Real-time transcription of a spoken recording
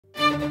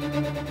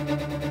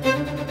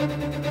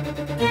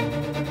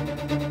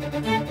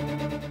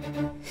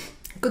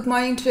Good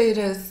morning,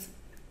 traders.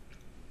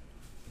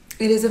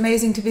 It is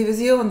amazing to be with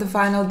you on the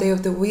final day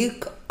of the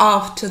week.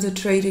 After the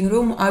trading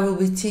room, I will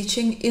be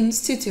teaching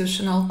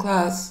institutional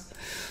class.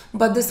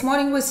 But this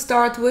morning we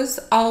start with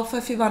Alpha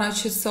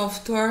Fibonacci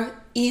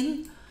software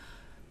in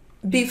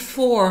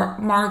before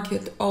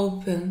market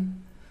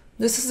open.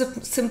 This is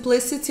the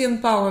simplicity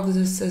and power of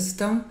the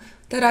system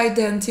that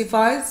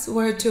identifies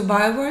where to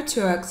buy, where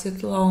to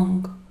exit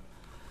long.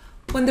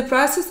 When the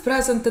price is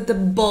present at the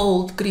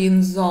bold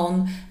green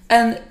zone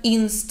and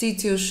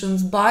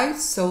institutions buy,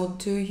 so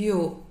do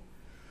you.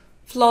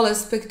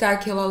 Flawless,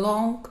 spectacular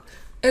long,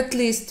 at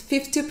least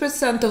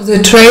 50% of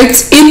the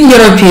trades in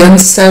European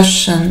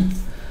session.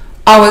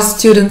 Our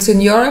students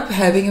in Europe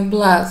having a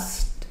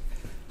blast.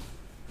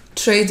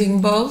 Trading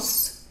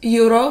both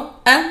Euro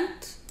and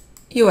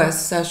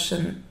US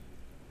session.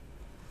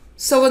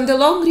 So when the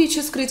long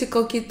reaches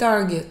critical key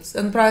targets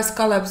and price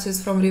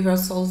collapses from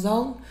reversal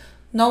zone,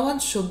 no one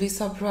should be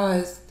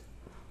surprised.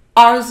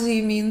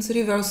 RZ means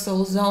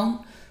reversal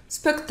zone,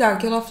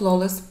 spectacular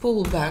flawless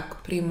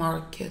pullback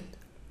pre-market.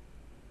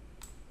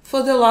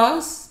 For the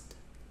last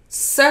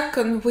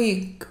second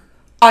week,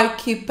 I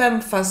keep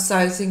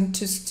emphasizing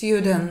to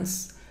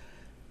students,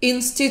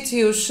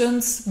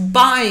 institutions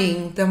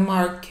buying the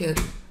market.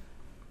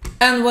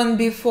 And when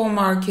before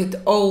market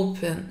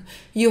open,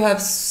 you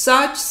have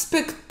such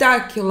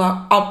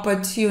spectacular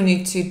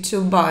opportunity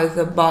to buy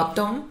the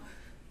bottom,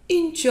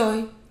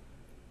 enjoy.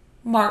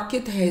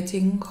 Market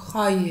heading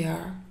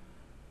higher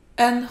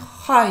and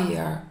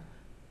higher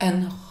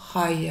and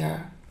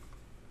higher.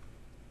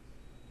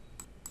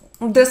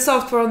 The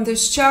software on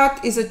this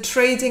chart is a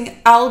trading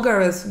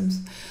algorithm.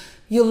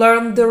 You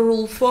learn the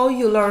rule for,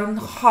 you learn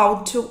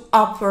how to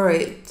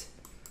operate.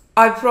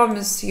 I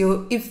promise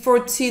you, if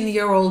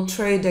 14-year-old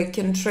trader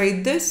can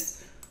trade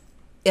this,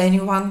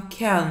 anyone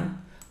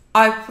can.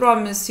 I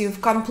promise you,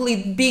 if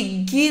complete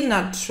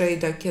beginner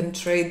trader can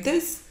trade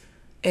this,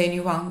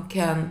 anyone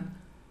can.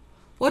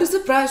 What is the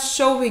price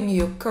showing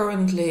you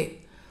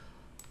currently?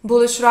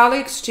 Bullish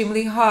rally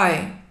extremely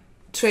high.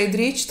 Trade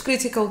reached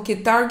critical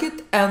key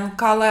target and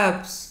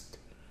collapsed.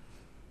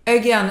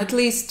 Again, at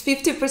least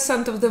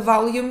 50% of the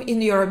volume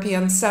in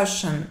European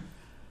session.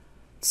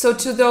 So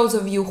to those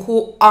of you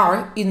who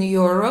are in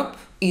Europe,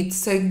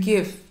 it's a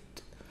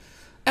gift.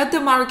 At the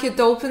market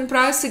open,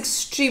 price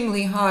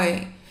extremely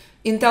high.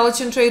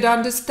 Intelligent trader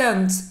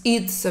understands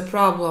it's a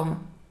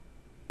problem.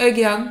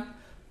 Again,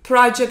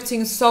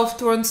 projecting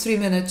software on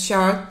 3-minute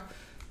chart,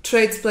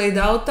 trades played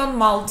out on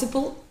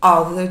multiple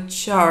other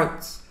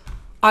charts.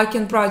 I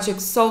can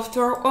project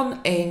software on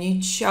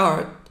any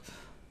chart.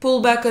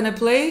 Pull back on a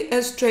play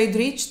as trade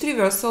reached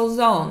reversal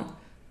zone.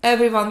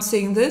 Everyone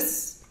seeing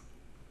this?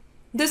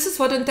 This is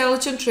what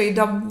intelligent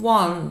trader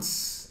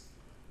wants.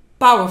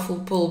 Powerful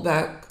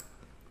pullback.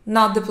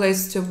 Not the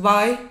place to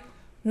buy,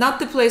 not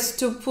the place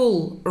to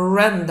pull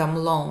random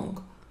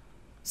long.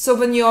 So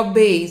when you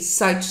obey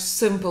such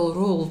simple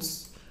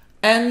rules,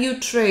 and you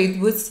trade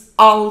with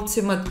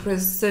ultimate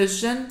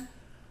precision,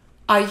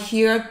 I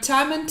hear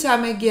time and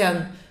time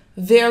again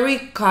very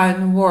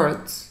kind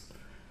words.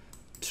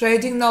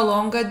 Trading no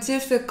longer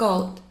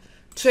difficult.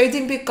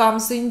 Trading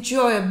becomes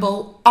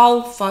enjoyable.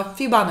 Alpha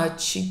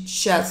Fibonacci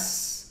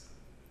chess.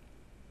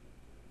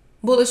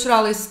 Bullish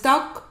rally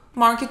stuck,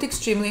 market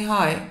extremely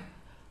high.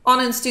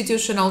 On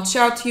institutional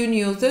chart, you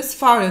knew this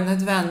far in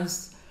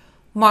advance.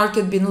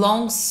 Market been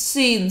long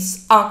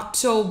since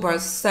October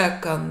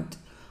 2nd.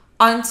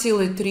 Until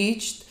it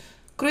reached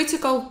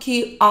critical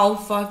key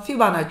Alpha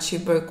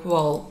Fibonacci brick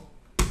wall.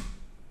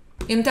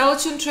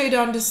 Intelligent trader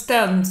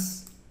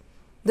understands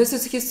this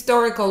is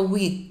historical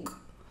week.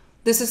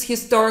 This is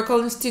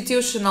historical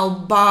institutional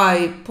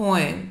buy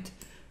point.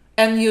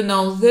 And you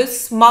know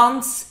this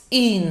months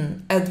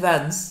in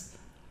advance.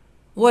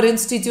 What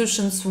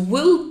institutions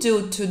will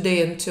do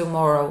today and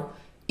tomorrow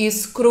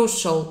is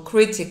crucial,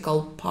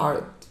 critical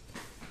part.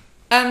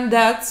 And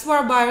that's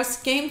where buyers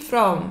came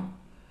from.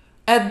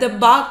 At the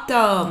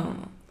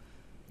bottom,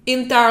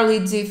 entirely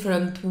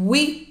different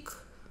week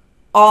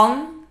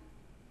on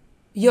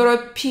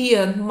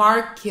European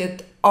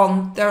market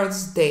on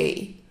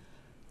Thursday.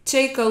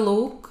 Take a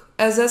look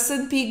as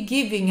S&P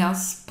giving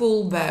us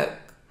pullback.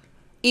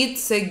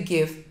 It's a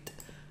gift.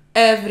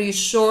 Every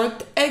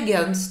short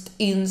against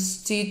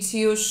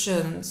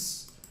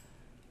institutions.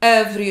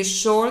 Every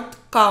short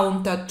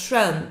counter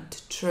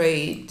trend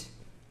trade.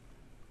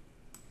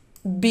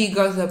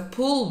 Bigger the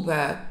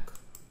pullback,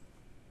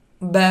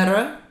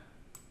 better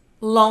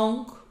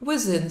long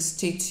with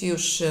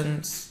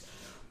institutions.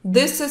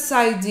 This is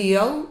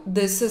ideal,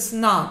 this is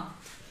not.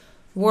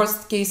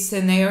 Worst case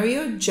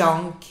scenario,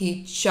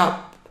 junkie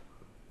chop.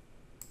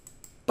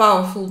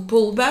 Powerful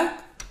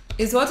pullback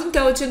is what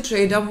intelligent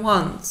trader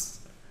wants.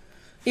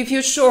 If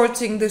you're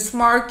shorting this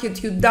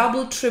market, you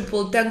double,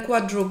 tripled and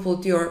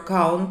quadrupled your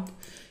account.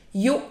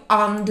 You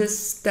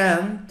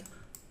understand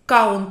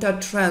counter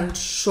trend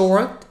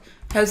short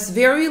has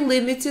very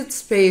limited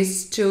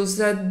space to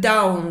the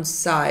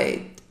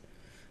downside.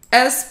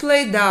 as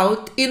played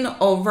out in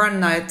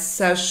overnight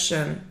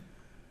session.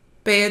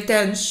 Pay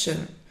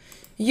attention.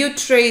 You're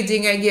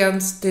trading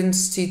against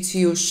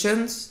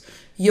institutions.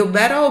 You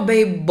better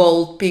obey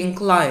bold pink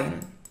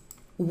line.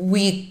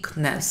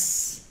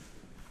 Weakness.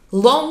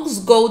 Longs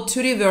go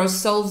to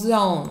reversal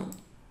zone.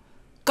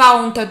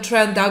 Counter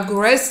trend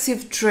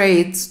aggressive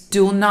trades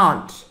do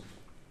not.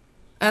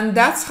 And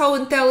that's how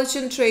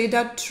intelligent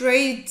trader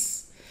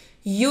trades,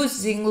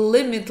 using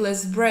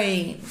limitless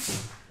brain,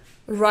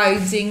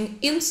 riding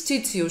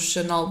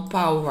institutional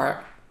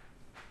power.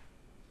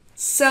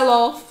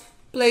 Sell-off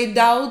played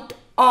out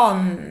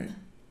on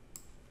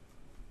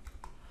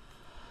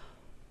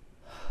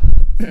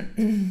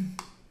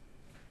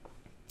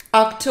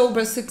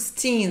October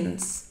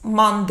 16th,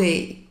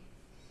 Monday.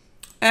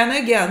 And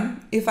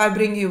again, if I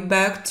bring you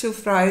back to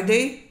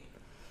Friday,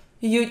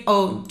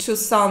 to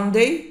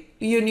Sunday,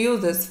 you knew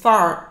this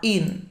far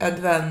in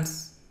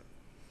advance.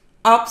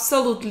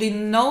 Absolutely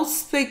no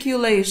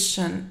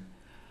speculation.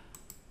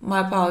 My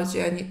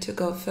apology, I need to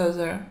go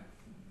further.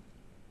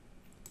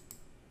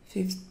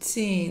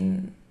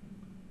 15.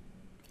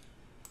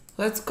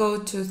 Let's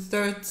go to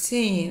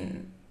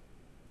 13.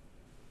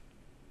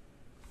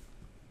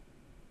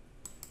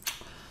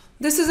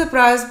 This is a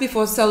price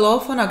before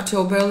sell-off on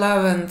October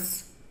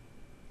 11th.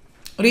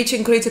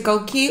 Reaching critical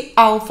key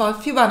Alpha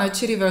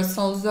Fibonacci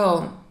reversal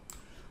zone.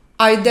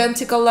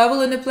 Identical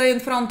level in the play in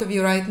front of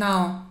you right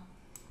now.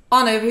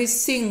 On every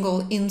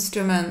single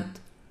instrument.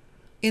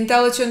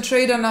 Intelligent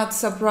trader not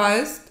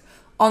surprised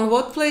on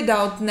what played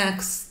out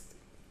next.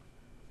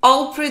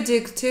 All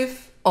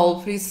predictive,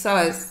 all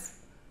precise.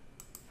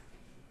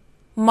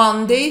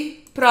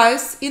 Monday,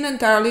 price in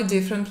entirely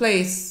different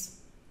place.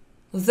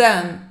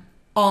 Then,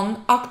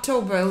 on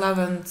October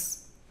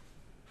 11th,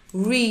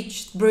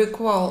 reached brick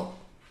wall.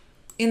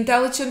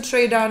 Intelligent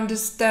trader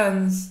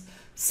understands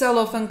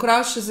sell-off and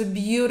crash is a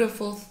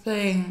beautiful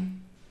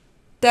thing.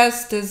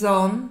 Test is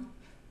on.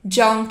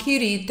 Junky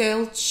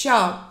retail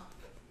shop.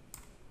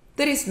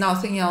 There is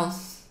nothing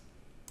else.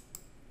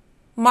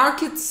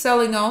 Market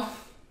selling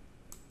off.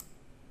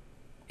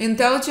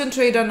 Intelligent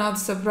trader not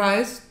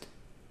surprised.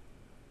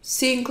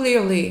 Seeing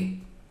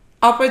clearly.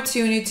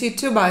 Opportunity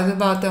to buy the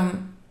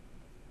bottom.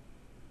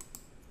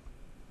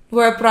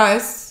 Where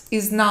price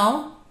is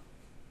now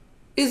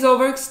is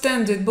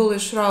overextended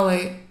bullish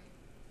rally.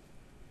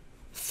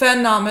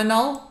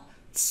 Phenomenal,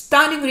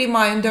 stunning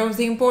reminder of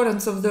the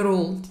importance of the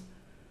rules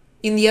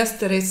in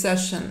yesterday's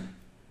session.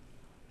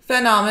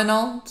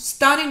 Phenomenal,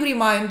 stunning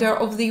reminder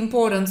of the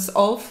importance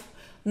of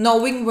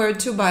knowing where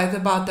to buy the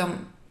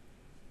bottom.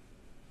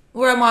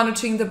 We're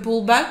monitoring the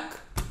pullback.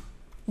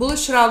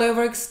 Bullish rally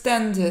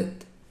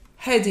overextended,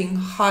 heading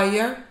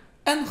higher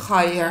and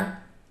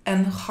higher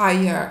and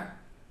higher.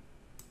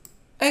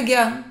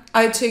 Again,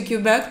 I take you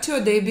back to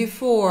a day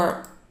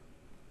before.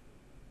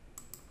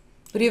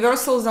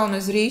 Reversal zone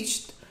is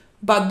reached,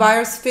 but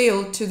buyers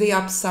failed to the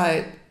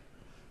upside.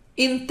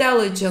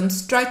 Intelligent,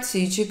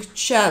 strategic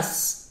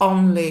chess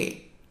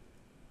only.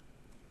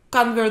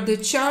 Convert the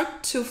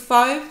chart to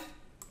 5.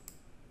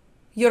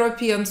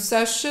 European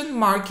session,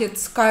 market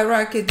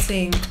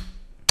skyrocketing.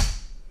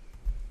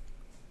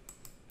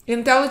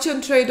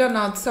 Intelligent trader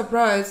not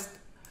surprised.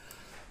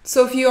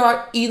 So if you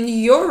are in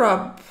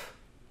Europe,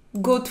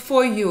 good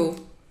for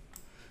you.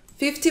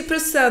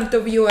 50%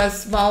 of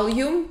US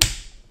volume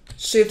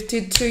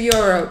shifted to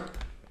Europe.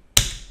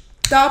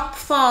 Top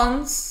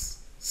funds,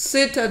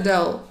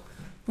 Citadel,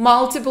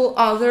 multiple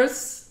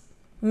others,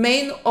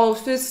 main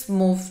office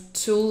moved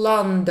to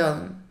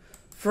London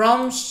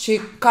from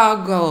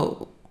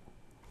Chicago.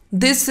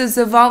 This is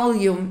the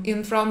volume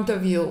in front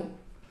of you.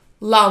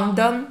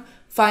 London,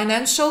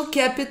 financial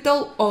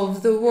capital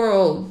of the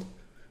world.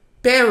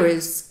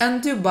 Paris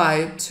and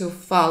Dubai to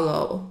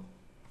follow.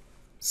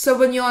 So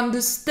when you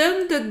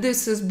understand that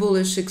this is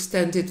bullish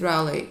extended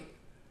rally,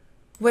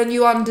 when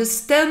you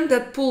understand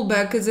that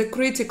pullback is a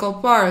critical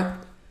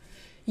part,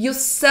 you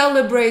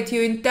celebrate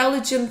your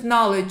intelligent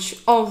knowledge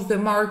of the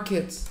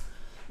markets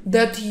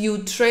that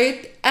you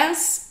trade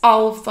as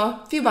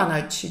Alpha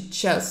Fibonacci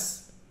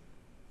chess.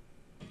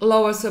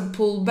 Lowers a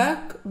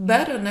pullback,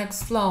 better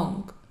next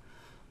long.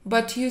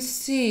 But you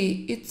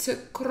see, it's a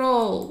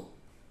crawl,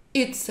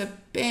 it's a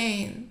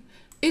pain,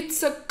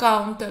 it's a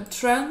counter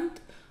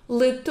trend,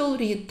 little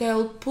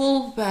retail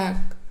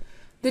pullback.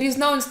 There is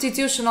no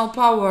institutional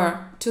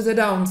power to the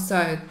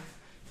downside.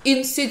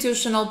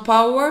 Institutional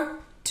power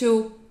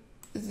to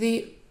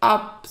the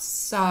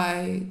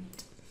upside.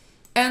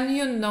 And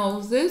you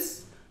know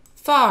this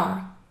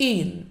far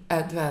in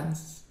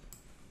advance.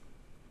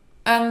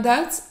 And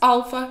that's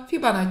Alpha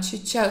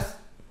Fibonacci chess.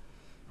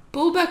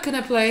 Pullback in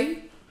a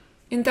play.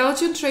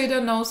 Intelligent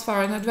trader knows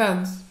far in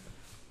advance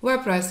where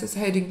price is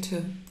heading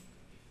to.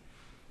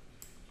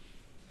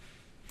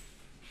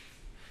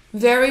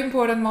 Very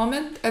important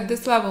moment at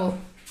this level.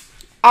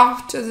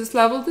 After this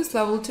level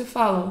to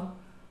follow.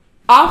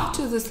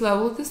 After this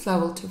level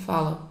to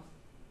follow.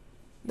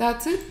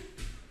 That's it.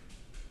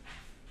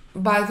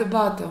 Buy the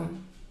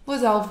bottom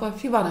with Alpha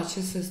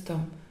Fibonacci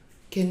system.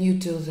 Can you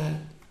do that?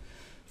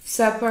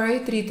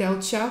 Separate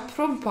retail chart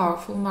from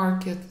powerful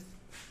market.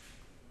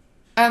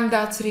 And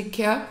that's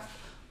recap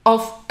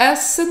of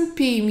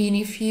S&P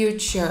mini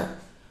future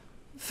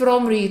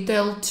from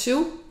retail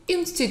to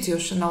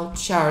institutional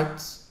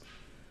charts.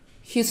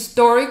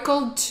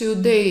 Historical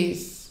 2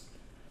 days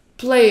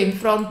play in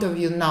front of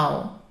you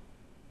now.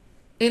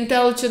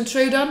 Intelligent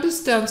trader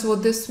understands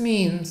what this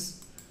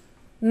means.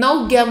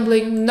 No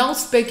gambling, no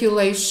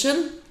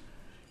speculation.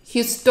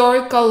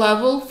 Historical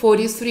level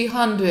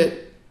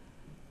 4300.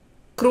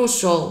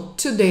 Crucial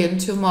today and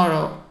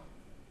tomorrow.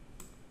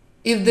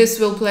 If this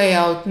will play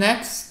out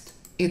next,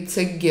 it's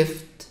a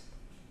gift.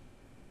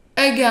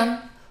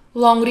 Again,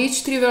 long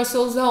reached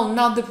reversal zone,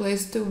 not the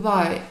place to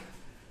buy.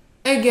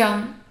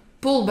 Again,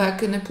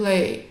 pullback in a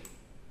play.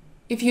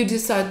 If you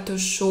decide to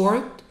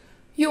short,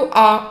 you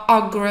are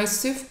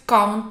aggressive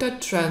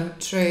counter-trend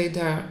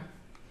trader.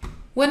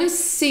 When a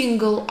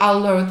single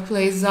alert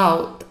plays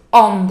out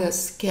on the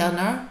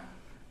scanner,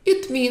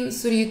 it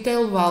means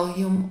retail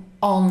volume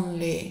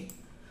only.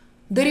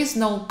 There is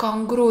no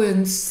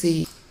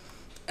congruency.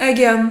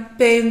 Again,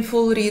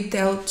 painful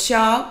retail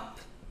chop,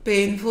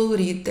 painful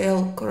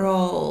retail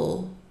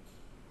crawl.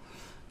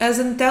 As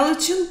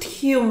intelligent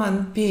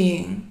human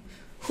being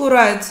who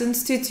rides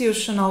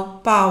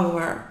institutional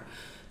power,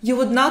 you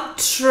would not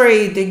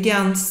trade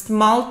against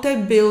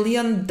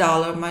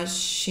multi-billion-dollar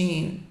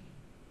machine.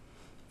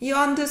 You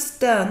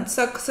understand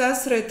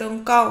success rate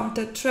on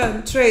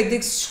counter-trend trade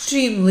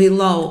extremely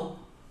low.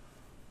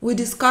 We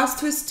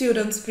discussed with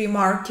students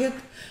pre-market,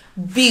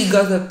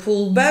 bigger the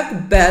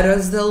pullback, better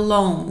the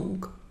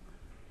long.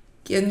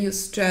 Can you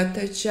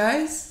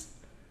strategize?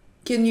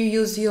 Can you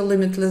use your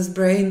limitless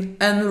brain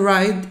and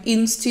ride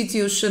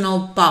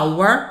institutional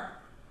power?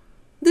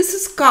 This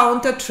is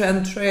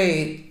counter-trend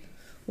trade.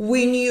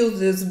 We knew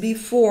this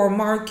before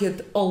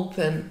market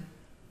open.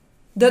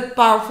 That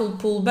powerful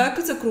pullback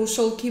is a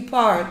crucial key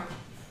part.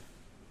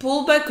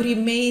 Pullback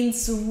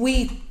remains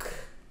weak.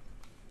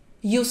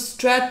 You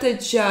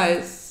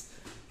strategize.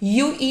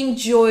 You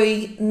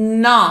enjoy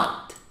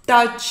not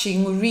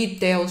touching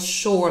retail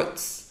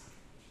shorts.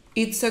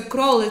 It's a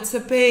crawl, it's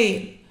a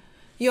pain.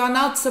 You are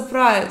not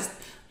surprised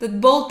that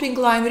bold pink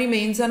line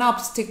remains an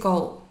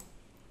obstacle.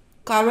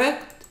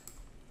 Correct?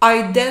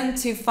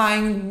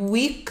 Identifying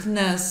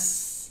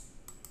weakness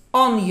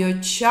on your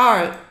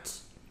chart.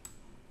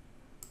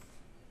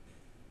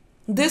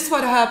 This is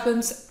what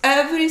happens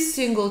every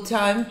single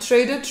time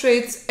trader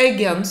trades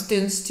against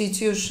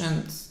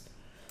institutions.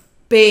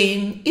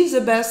 Pain is a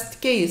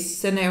best case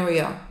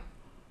scenario.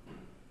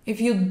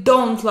 If you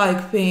don't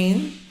like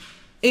pain,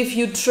 if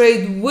you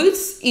trade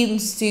with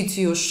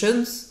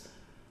institutions,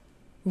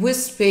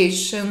 with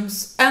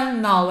patience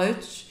and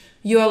knowledge,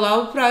 you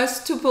allow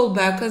price to pull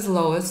back as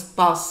low as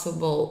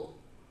possible.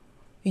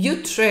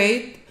 You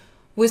trade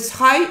with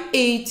high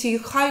 80,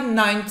 high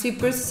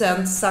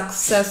 90%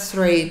 success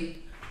rate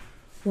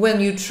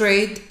when you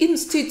trade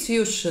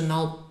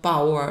institutional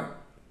power.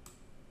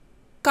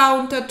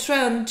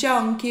 Counter-trend,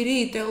 junky,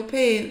 retail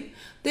pain,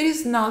 there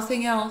is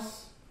nothing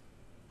else.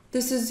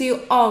 This is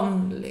the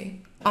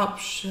only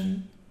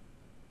option.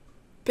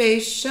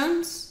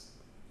 Patience,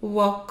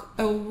 walk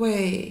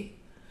away.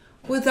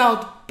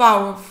 Without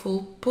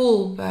powerful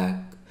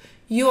pullback,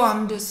 you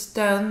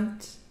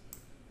understand.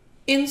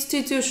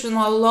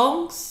 Institutional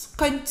longs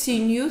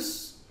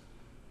continues.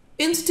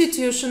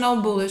 Institutional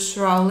bullish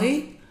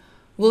rally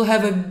will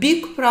have a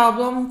big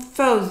problem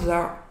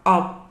further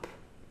up.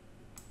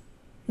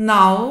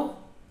 Now,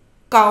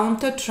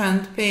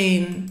 counter-trend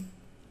pain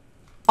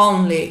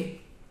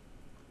only.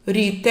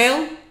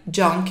 Retail,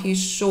 junky,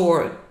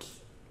 short.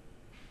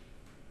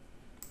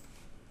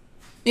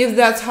 If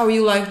that's how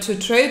you like to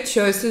trade,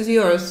 choice is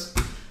yours.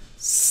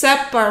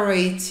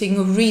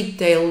 Separating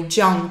retail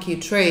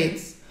junky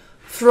trades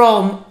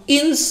from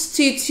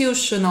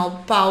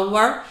institutional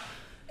power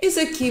is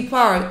a key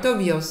part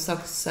of your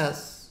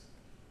success.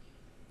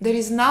 There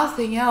is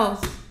nothing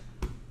else,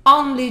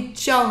 only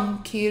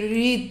junky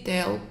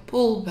retail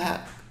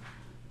pullback.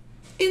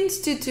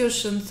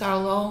 Institutions are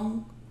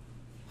long,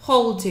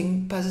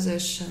 holding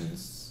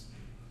positions.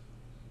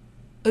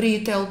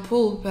 Retail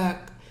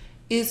pullback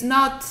is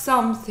not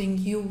something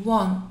you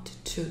want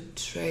to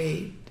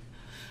trade.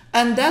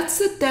 And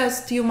that's a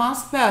test you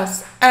must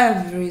pass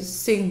every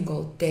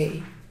single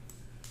day.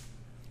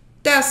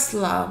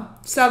 Tesla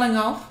selling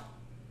off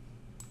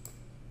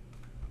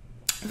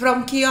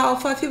from key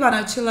Alpha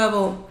Fibonacci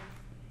level.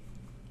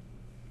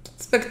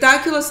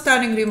 Spectacular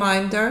stunning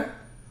reminder,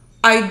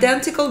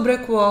 identical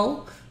brick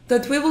wall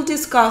that we will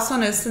discuss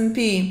on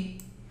S&P.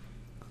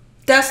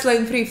 Tesla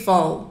in free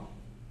fall.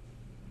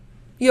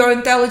 Your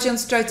intelligent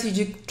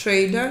strategic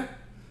trader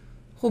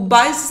who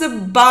buys the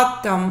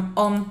bottom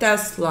on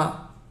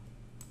Tesla.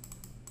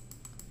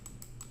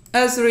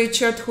 As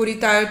Richard, who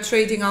retired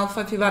trading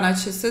Alpha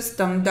Fibonacci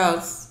System,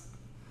 does.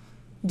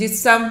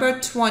 December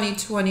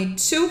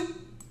 2022.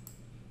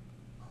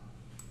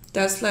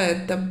 Tesla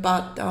at the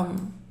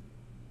bottom.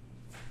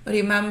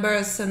 Remember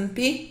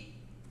S&P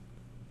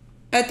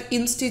at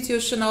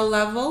institutional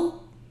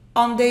level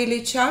on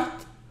daily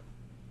chart.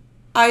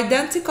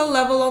 Identical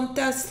level on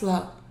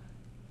Tesla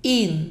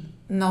in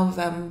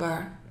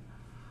November.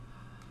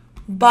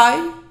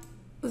 Buy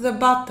the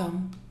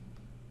bottom,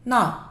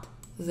 not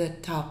the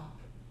top.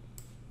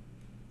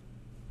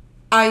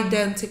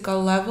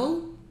 Identical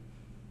level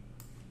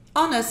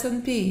on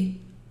S&P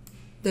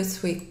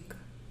this week.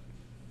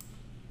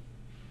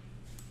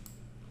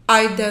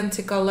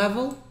 Identical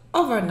level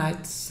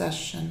overnight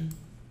session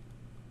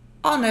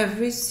on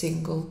every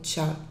single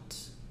chart.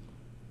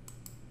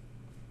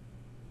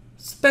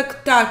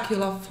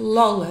 Spectacular,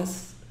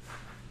 flawless,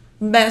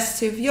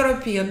 massive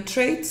European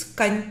trades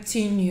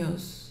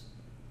continues.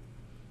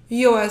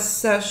 US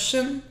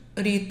session,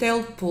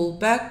 retail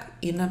pullback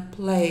in a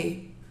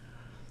play.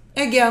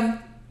 Again,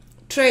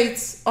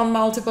 trades on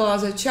multiple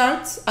other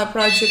charts are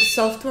project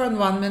software and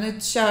 1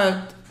 minute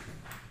chart.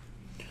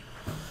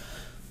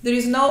 There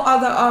is no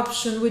other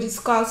option. We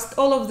discussed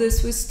all of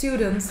this with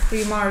students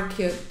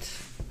pre-market.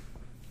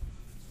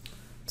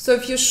 So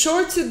if you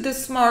shorted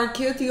this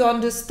market, you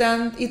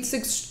understand it's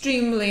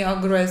extremely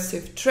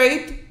aggressive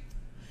trade.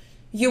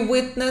 You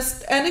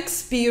witnessed and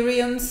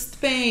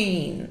experienced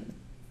pain.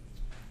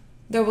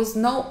 There was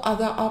no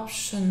other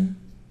option.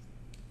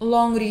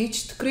 Long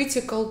reached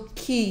critical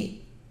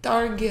key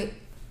target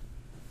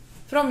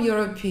from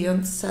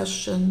European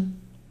session.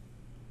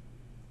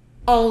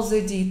 All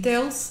the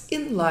details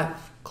in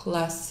live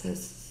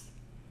classes.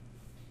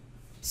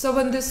 So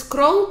when the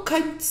scroll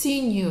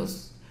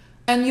continues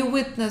and you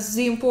witness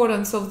the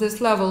importance of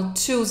this level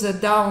to the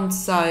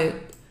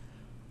downside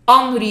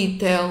on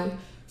retail,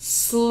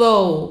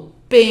 slow,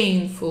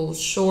 painful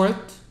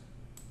short,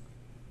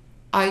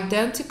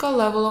 identical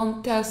level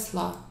on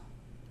Tesla,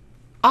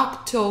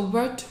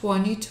 October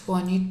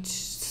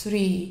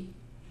 2023.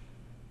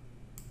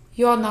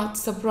 You are not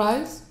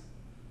surprised?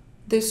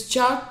 This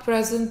chart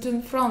present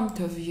in front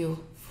of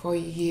you for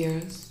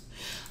years.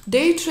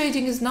 Day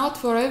trading is not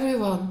for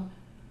everyone.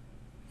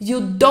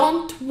 You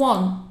don't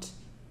want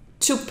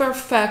to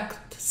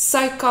perfect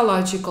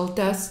psychological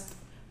test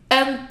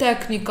and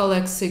technical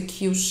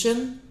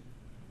execution.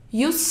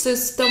 Use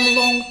system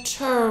long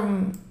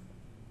term.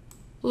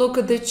 Look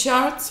at the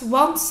charts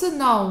once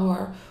an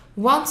hour,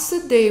 once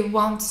a day,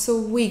 once a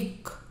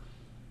week.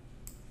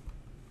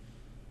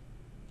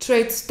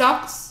 Trade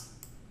stocks,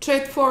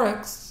 trade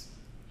forex,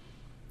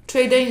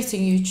 trade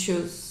anything you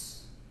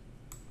choose.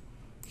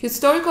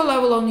 Historical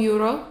level on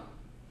euro,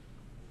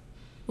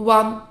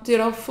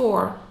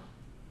 104.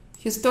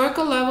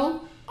 Historical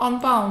level on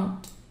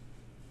pound.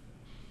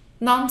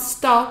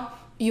 Non-stop,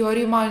 you are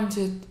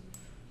reminded.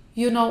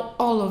 You know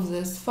all of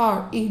this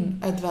far in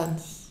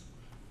advance.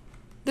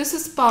 This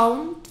is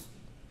pound,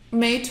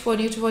 May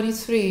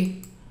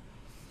 2023.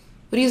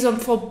 Reason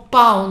for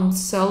pound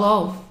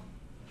sell-off.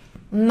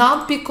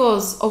 Not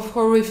because of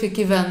horrific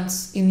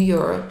events in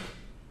Europe,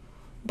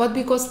 but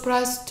because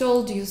price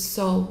told you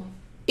so.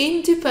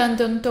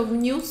 Independent of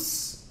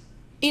news,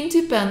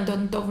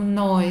 independent of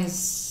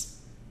noise.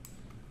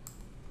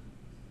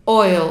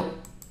 Oil.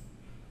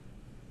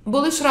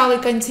 Bullish rally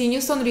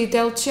continues on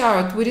retail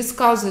chart. We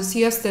discussed this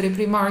yesterday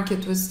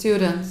pre-market with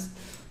students,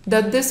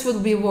 that this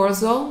would be war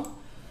zone.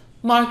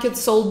 Market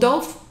sold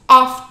off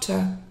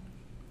after,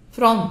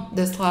 from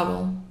this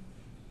level.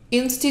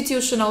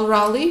 Institutional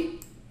rally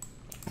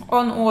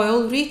on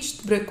oil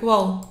reached brick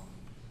wall.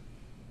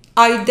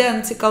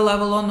 Identical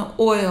level on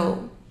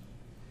oil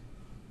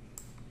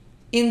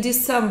in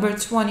December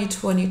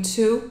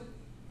 2022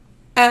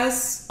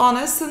 as on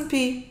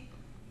S&P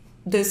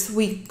this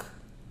week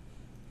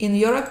in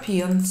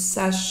European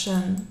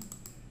session.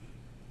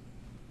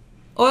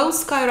 Oil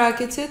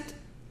skyrocketed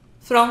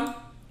from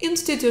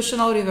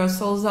institutional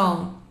reversal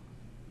zone.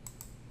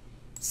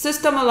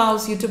 System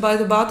allows you to buy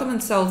the bottom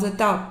and sell the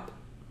top.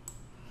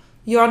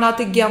 You are not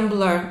a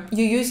gambler.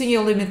 You're using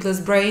your limitless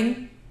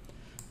brain.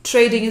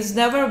 Trading is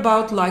never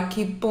about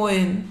lucky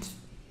point.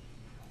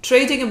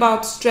 Trading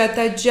about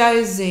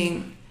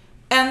strategizing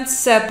and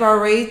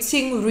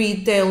separating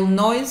retail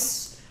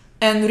noise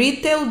and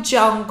retail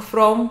junk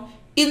from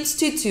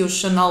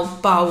institutional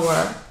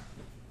power.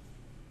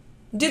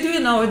 Did we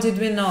know or did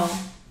we know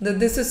that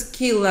this is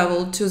key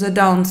level to the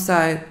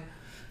downside?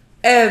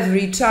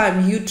 Every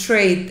time you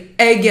trade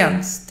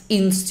against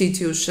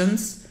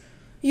institutions,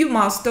 you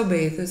must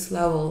obey this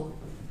level.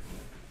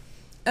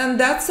 And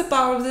that's the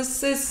power of the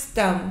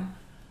system.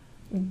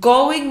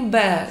 Going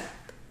back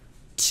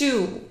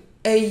to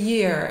a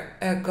year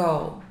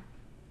ago,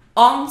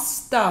 on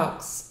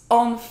stocks,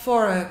 on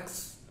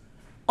forex,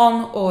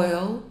 on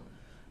oil,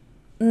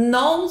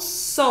 no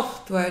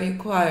software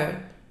required.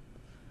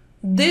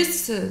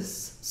 This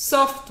is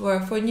software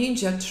for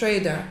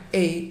NinjaTrader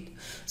 8.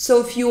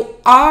 So if you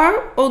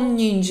are on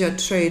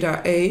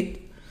NinjaTrader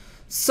 8,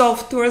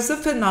 software is a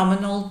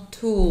phenomenal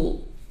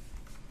tool.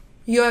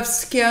 You have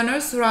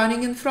scanners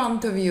running in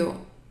front of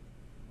you.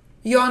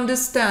 You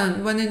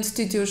understand when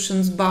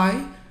institutions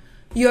buy,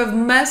 you have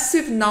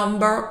massive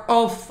number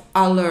of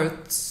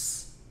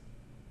alerts.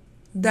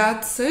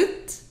 That's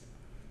it.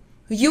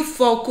 You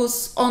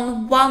focus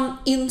on one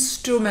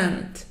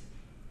instrument.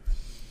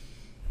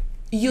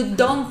 You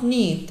don't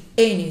need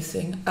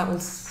anything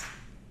else.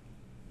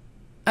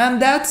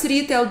 And that's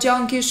retail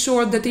junkie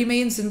short that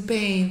remains in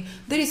pain.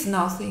 There is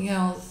nothing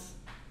else.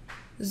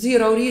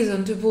 Zero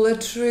reason to pull a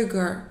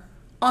trigger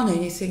on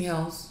anything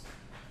else.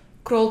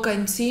 Crawl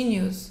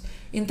continues.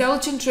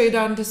 Intelligent trader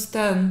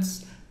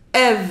understands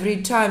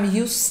every time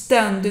you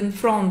stand in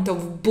front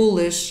of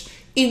bullish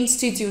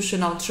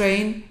institutional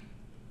train,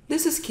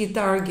 this is key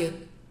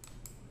target.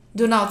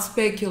 Do not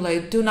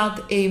speculate. Do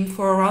not aim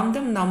for a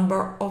random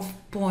number of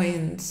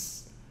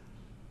points.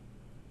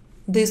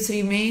 This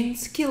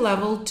remains key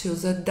level to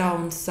the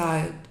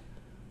downside.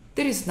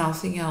 There is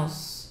nothing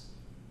else.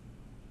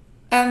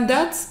 And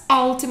that's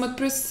ultimate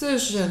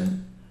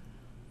precision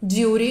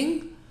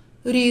during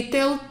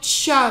retail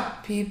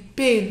choppy,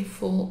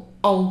 painful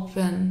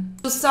open.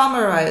 To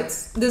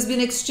summarize, this has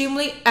been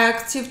extremely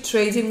active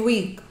trading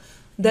week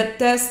that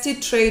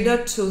tested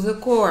trader to the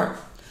core.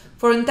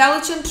 For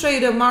intelligent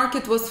trader,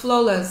 market was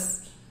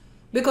flawless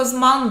because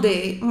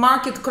Monday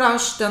market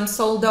crashed and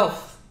sold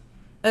off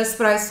as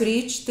price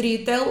reached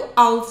retail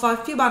Alpha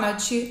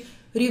Fibonacci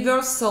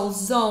reversal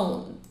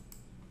zone.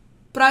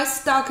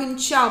 Price stuck in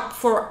chop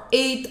for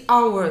 8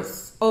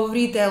 hours of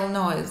retail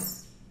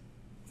noise.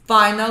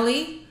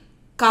 Finally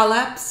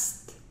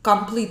collapsed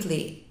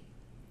completely.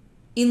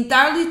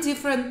 Entirely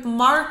different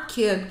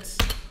market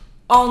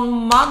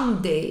on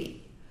Monday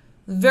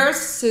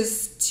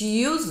versus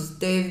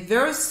Tuesday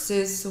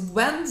versus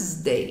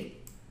Wednesday.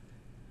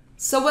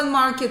 So when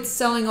market's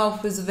selling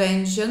off with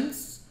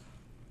vengeance,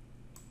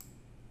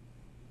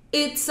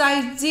 it's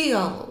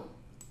ideal.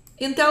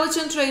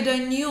 Intelligent trader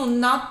knew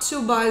not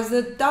to buy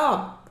the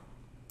top.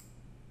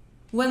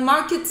 When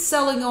market's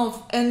selling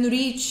off and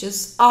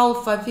reaches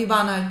Alpha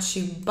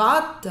Fibonacci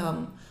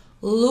bottom,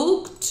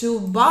 look to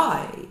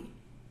buy.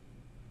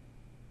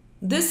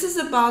 This is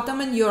a bottom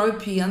in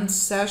European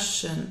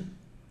session.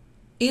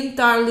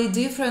 Entirely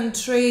different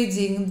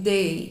trading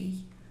day.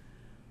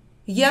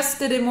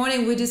 Yesterday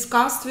morning we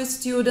discussed with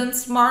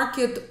students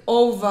market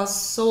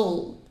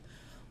oversold.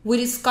 We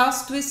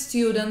discussed with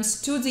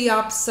students to the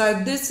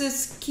upside. This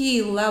is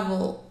key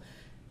level.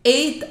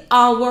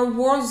 8-hour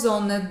war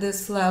zone at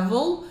this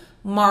level.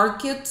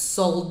 Market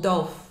sold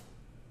off.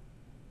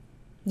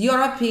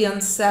 European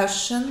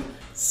session,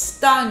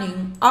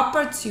 stunning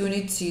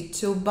opportunity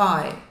to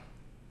buy.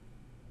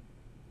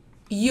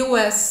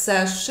 US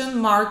session,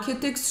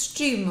 market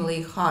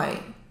extremely high.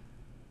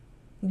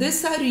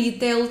 These are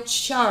retail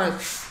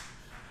charts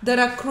that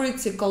are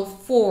critical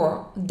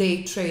for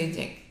day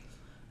trading.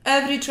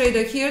 Every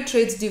trader here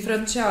trades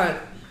different chart.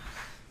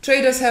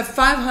 Traders have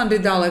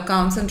 $500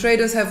 accounts and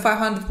traders have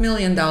 $500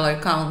 million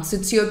accounts.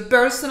 It's your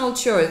personal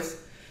choice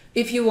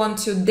if you want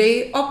to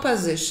day or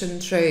position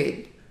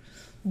trade.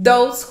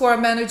 Those who are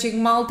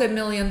managing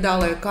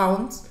multi-million-dollar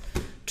accounts,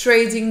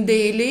 trading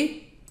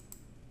daily,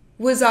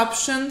 with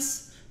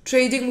options,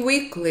 trading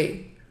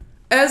weekly.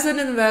 As an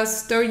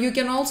investor, you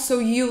can also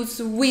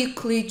use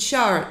weekly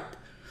chart.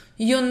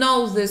 You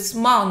know this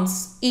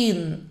months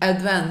in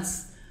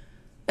advance.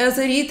 As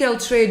a retail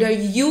trader,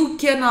 you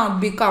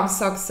cannot become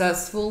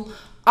successful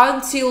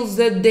until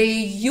the day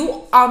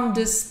you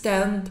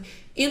understand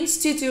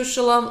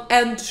institutional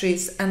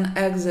entries and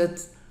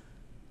exits.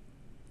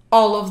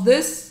 All of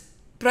this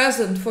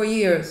present for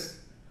years.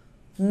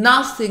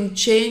 Nothing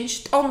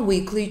changed on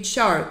weekly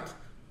chart.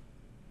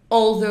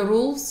 All the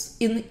rules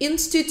in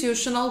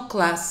institutional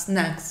class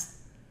next.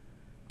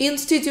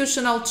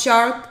 Institutional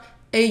chart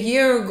a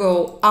year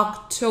ago,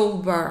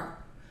 October,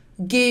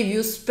 gave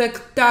you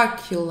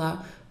spectacular,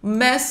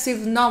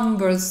 massive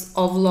numbers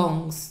of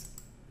longs.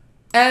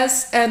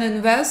 As an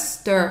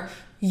investor,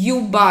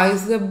 you buy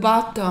the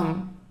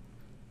bottom.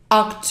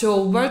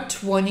 October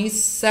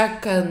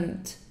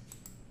 22nd.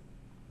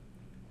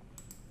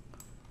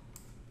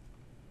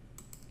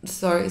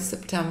 Sorry,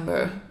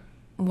 September.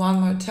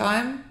 One more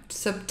time.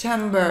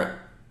 September.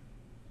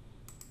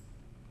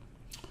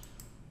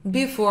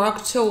 Before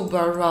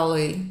October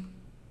rally.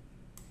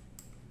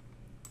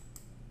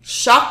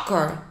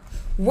 Shocker.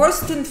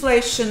 Worst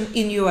inflation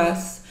in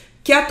US.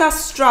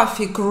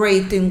 Catastrophic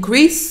rate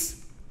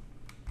increase.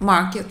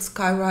 Market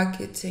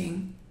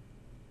skyrocketing.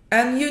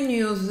 And you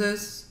knew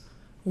this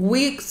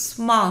weeks,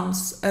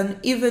 months, and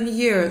even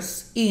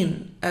years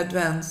in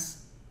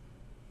advance.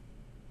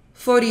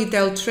 For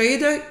retail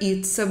trader,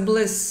 it's a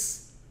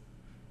bliss.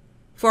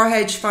 For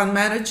hedge fund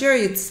manager,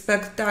 it's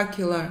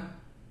spectacular.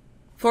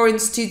 For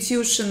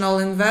institutional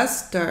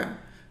investor,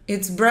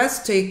 it's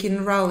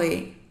breathtaking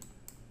rally.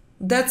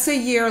 That's a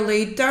year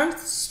later,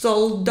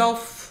 sold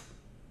off,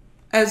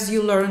 as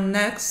you learn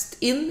next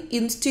in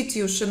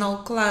institutional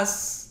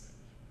class.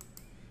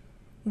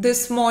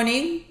 This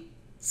morning,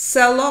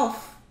 sell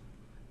off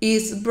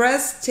is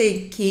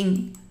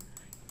breathtaking.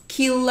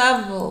 Key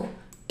level,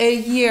 a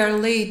year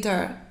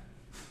later,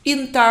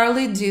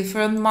 entirely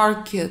different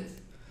market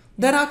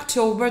than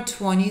October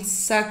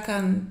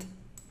 22nd.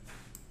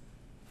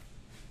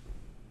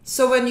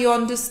 So when you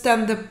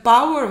understand the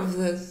power of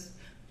this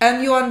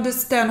and you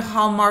understand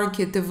how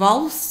market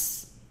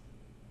evolves,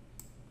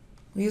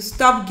 you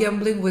stop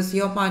gambling with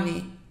your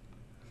money.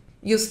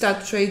 You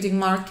start trading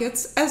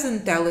markets as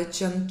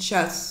intelligent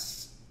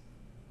chess.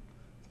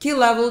 Key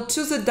level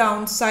to the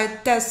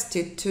downside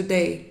tested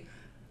today.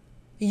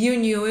 You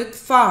knew it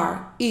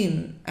far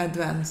in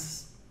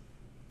advance.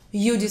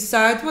 You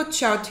decide what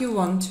chart you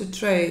want to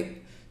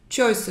trade.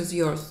 Choice is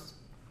yours.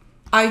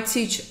 I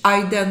teach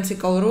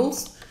identical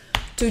rules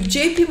to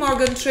JP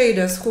Morgan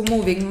traders who are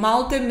moving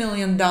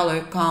multi-million-dollar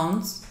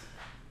accounts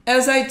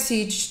as I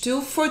teach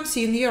to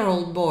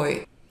 14-year-old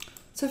boy.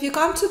 So if you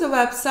come to the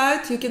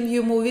website, you can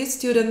view movies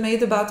student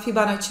made about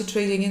Fibonacci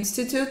Trading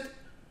Institute.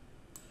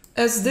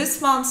 As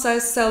this month I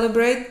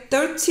celebrate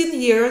 13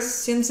 years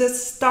since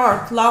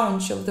the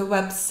launch of the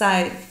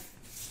website.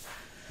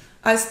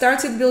 I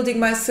started building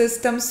my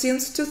system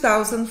since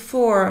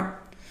 2004,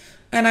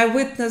 and I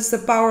witnessed the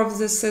power of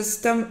the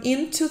system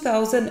in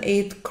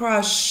 2008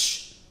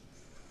 crash.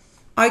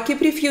 I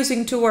keep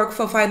refusing to work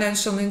for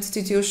financial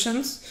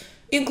institutions,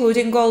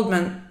 including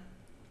Goldman.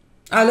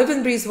 I live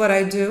and breathe what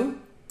I do.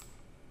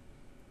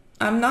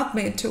 I'm not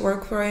made to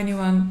work for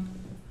anyone.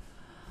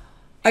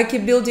 I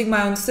keep building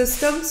my own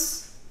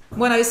systems.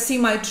 When I see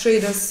my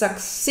traders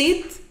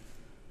succeed,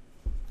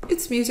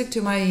 it's music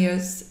to my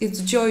ears. It's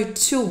joy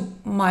to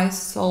my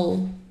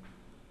soul.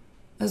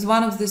 As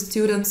one of the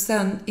students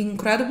sent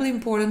incredibly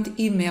important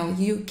email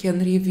you can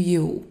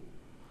review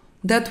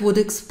that would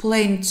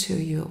explain to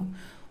you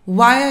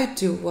why I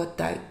do what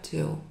I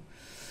do.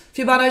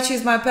 Fibonacci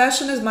is my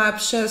passion, is my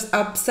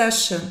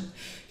obsession.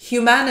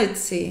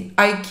 Humanity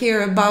I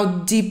care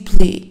about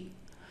deeply.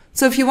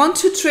 So if you want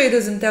to trade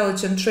as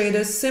intelligent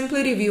traders,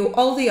 simply review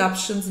all the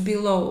options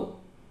below.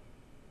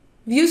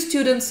 View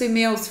students'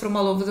 emails from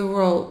all over the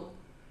world.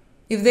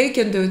 If they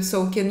can do it,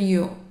 so can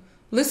you.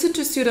 Listen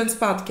to students'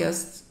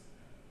 podcasts.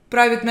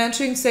 Private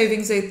mentoring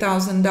savings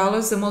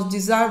 $8,000, the most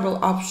desirable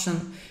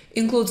option.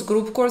 Includes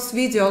group course,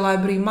 video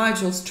library,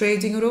 modules,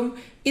 trading room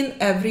in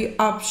every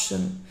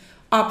option.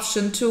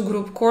 Option 2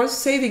 group course,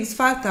 savings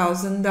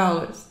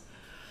 $5,000.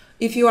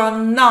 If you are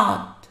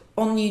not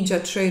on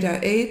Ninja Trader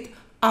 8,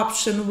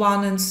 option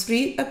 1 and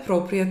 3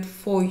 appropriate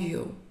for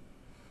you.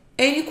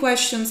 Any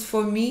questions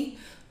for me?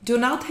 Do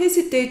not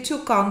hesitate to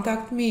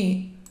contact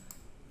me.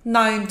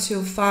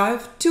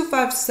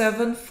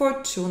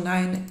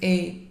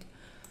 925-257-4298.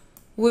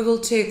 We will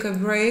take a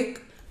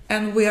break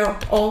and we are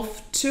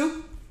off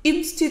to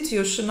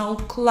institutional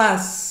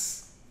class.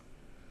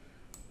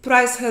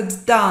 Price has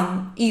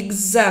done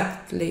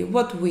exactly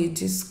what we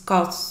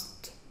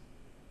discussed.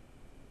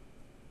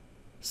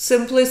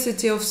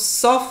 Simplicity of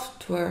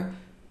software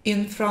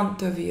in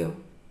front of you.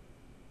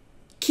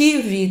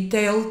 Key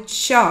retail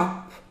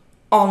chop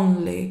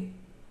only.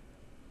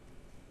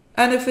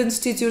 And if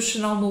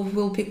institutional move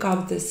will pick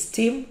up the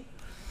steam,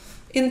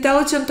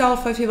 intelligent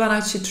Alpha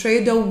Fibonacci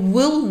trader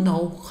will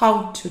know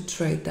how to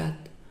trade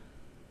that.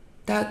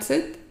 That's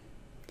it.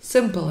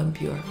 Simple and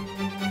pure.